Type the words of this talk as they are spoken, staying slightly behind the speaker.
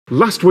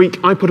Last week,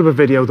 I put up a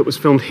video that was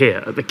filmed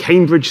here at the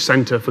Cambridge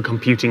Centre for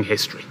Computing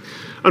History.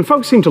 And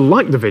folks seemed to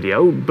like the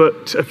video,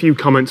 but a few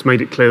comments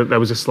made it clear that there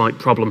was a slight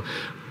problem.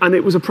 And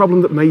it was a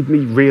problem that made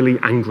me really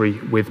angry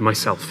with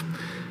myself.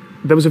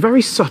 There was a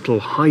very subtle,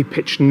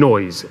 high-pitched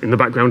noise in the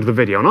background of the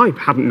video, and I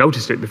hadn't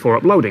noticed it before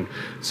uploading.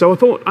 So I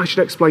thought I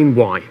should explain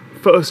why.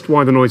 First,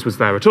 why the noise was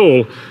there at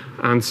all,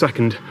 and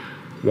second,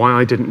 why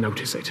I didn't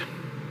notice it.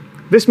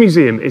 This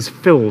museum is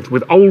filled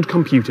with old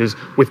computers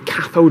with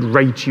cathode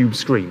ray tube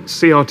screens,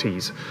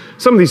 CRTs.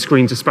 Some of these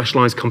screens are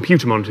specialised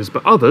computer monitors,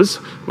 but others,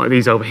 like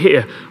these over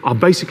here, are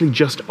basically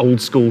just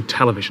old-school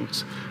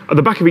televisions. At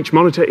the back of each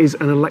monitor is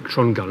an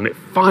electron gun, and it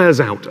fires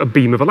out a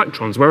beam of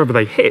electrons. Wherever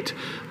they hit,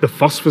 the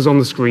phosphors on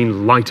the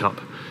screen light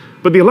up.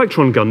 But the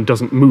electron gun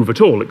doesn't move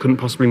at all. It couldn't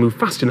possibly move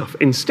fast enough.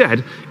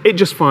 Instead, it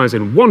just fires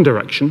in one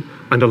direction,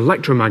 and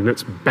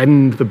electromagnets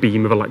bend the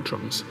beam of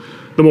electrons.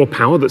 The more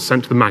power that's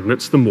sent to the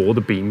magnets, the more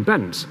the beam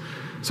bends.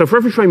 So for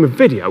every frame of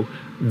video,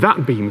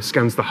 that beam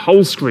scans the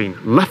whole screen,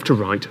 left to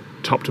right,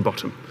 top to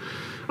bottom.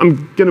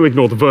 I'm going to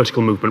ignore the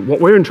vertical movement.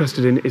 What we're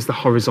interested in is the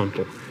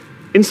horizontal.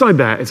 Inside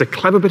there is a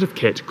clever bit of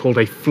kit called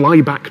a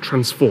flyback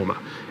transformer.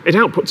 It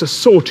outputs a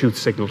sawtooth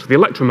signal to the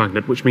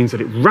electromagnet, which means that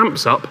it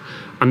ramps up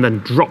and then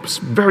drops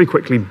very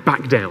quickly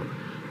back down.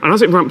 And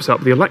as it ramps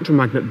up, the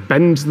electromagnet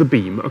bends the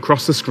beam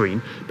across the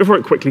screen before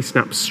it quickly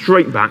snaps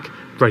straight back,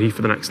 ready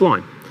for the next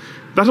line.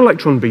 That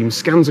electron beam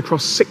scans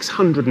across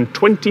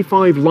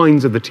 625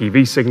 lines of the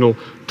TV signal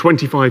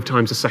 25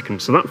 times a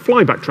second. So that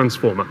flyback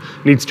transformer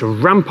needs to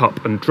ramp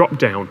up and drop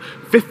down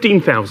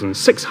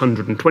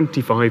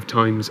 15,625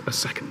 times a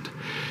second.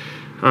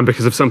 And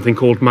because of something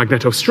called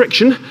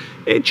magnetostriction,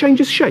 it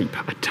changes shape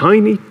a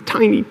tiny,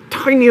 tiny,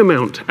 tiny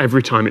amount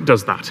every time it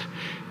does that,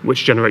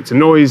 which generates a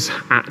noise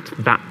at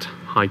that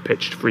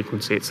high-pitched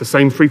frequency. It's the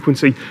same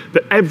frequency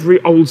that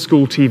every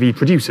old-school TV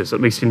produces,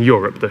 at least in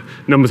Europe. The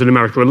numbers in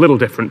America are a little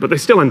different, but they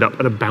still end up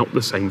at about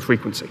the same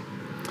frequency.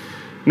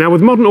 Now,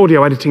 with modern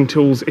audio editing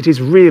tools, it is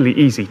really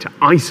easy to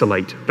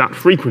isolate that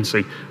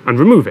frequency and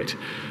remove it.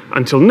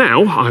 Until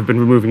now, I've been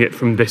removing it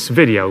from this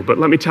video, but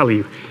let me tell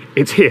you,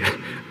 it's here.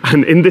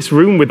 And in this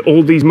room with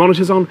all these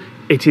monitors on,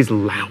 it is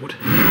loud.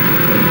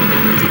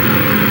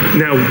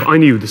 Now, I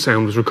knew the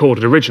sound was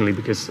recorded originally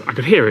because I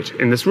could hear it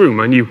in this room.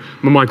 I knew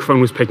my microphone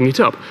was picking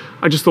it up.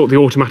 I just thought the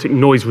automatic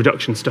noise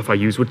reduction stuff I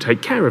use would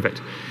take care of it.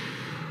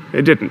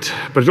 It didn't,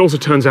 but it also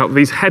turns out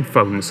these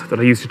headphones that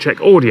I use to check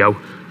audio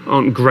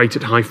aren't great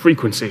at high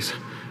frequencies.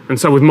 And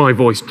so with my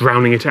voice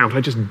drowning it out,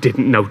 I just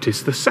didn't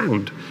notice the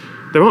sound.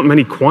 There aren't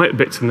many quiet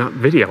bits in that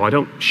video. I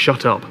don't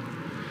shut up.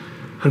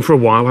 And for a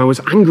while I was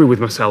angry with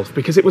myself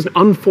because it was an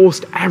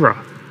unforced error.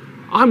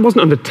 I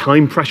wasn't under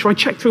time pressure. I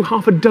checked through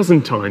half a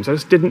dozen times. I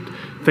just didn't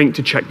think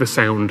to check the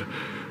sound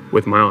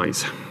with my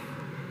eyes.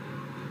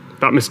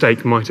 That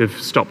mistake might have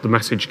stopped the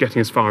message getting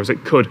as far as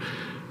it could,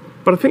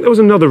 but I think there was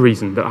another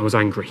reason that I was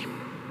angry.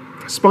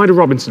 Spider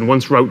Robinson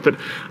once wrote that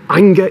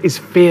anger is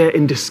fear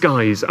in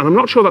disguise, and I'm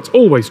not sure that's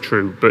always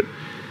true, but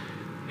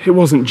it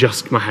wasn't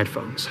just my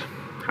headphones.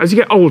 As you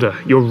get older,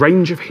 your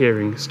range of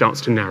hearing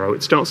starts to narrow.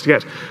 It starts to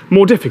get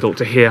more difficult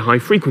to hear high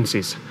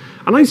frequencies.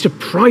 And I used to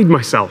pride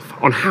myself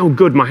on how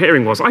good my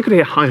hearing was. I could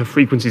hear higher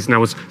frequencies than I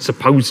was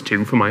supposed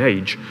to for my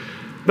age.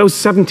 Those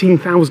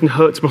 17,000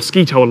 hertz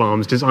mosquito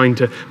alarms designed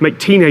to make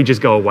teenagers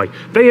go away,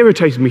 they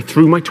irritated me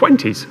through my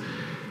 20s.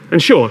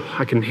 And sure,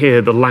 I can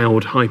hear the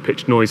loud,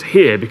 high-pitched noise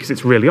here because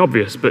it's really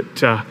obvious,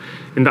 but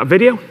in that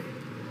video,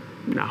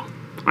 no.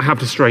 I have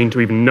to strain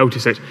to even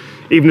notice it,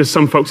 even as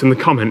some folks in the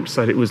comments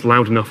said it was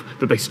loud enough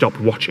that they stopped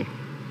watching.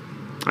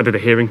 I did a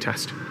hearing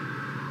test.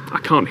 I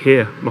can't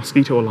hear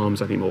mosquito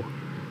alarms anymore.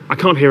 I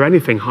can't hear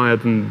anything higher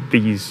than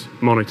these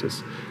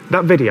monitors.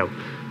 That video,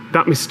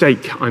 that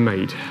mistake I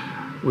made,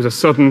 was a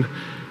sudden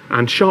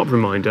and sharp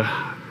reminder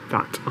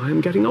that I am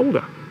getting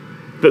older.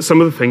 That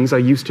some of the things I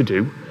used to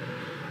do,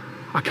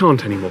 I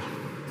can't anymore.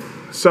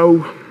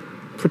 So,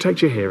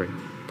 protect your hearing.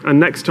 And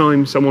next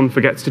time someone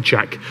forgets to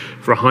check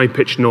for a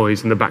high-pitched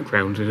noise in the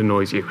background that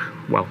annoys you,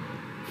 well,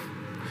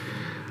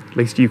 at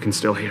least you can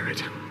still hear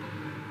it.